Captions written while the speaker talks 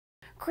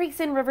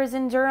Creeks and rivers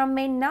in Durham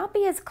may not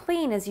be as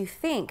clean as you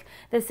think.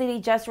 The city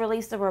just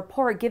released a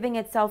report giving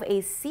itself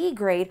a C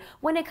grade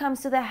when it comes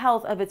to the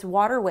health of its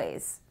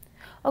waterways.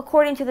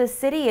 According to the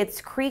city, its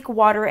creek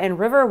water and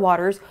river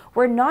waters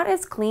were not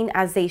as clean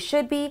as they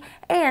should be,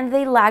 and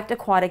they lacked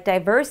aquatic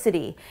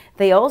diversity.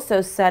 They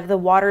also said the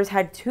waters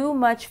had too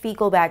much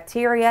fecal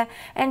bacteria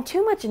and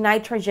too much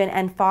nitrogen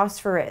and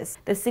phosphorus.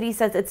 The city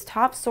says its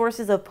top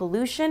sources of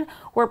pollution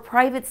were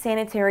private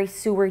sanitary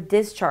sewer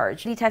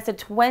discharge. They tested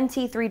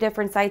 23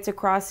 different sites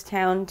across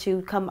town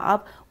to come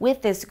up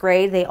with this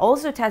grade. They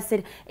also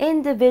tested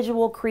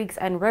individual creeks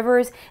and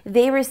rivers.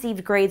 They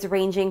received grades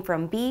ranging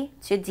from B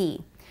to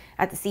D.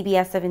 At the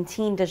CBS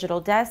 17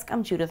 Digital Desk,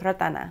 I'm Judith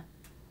Ratana.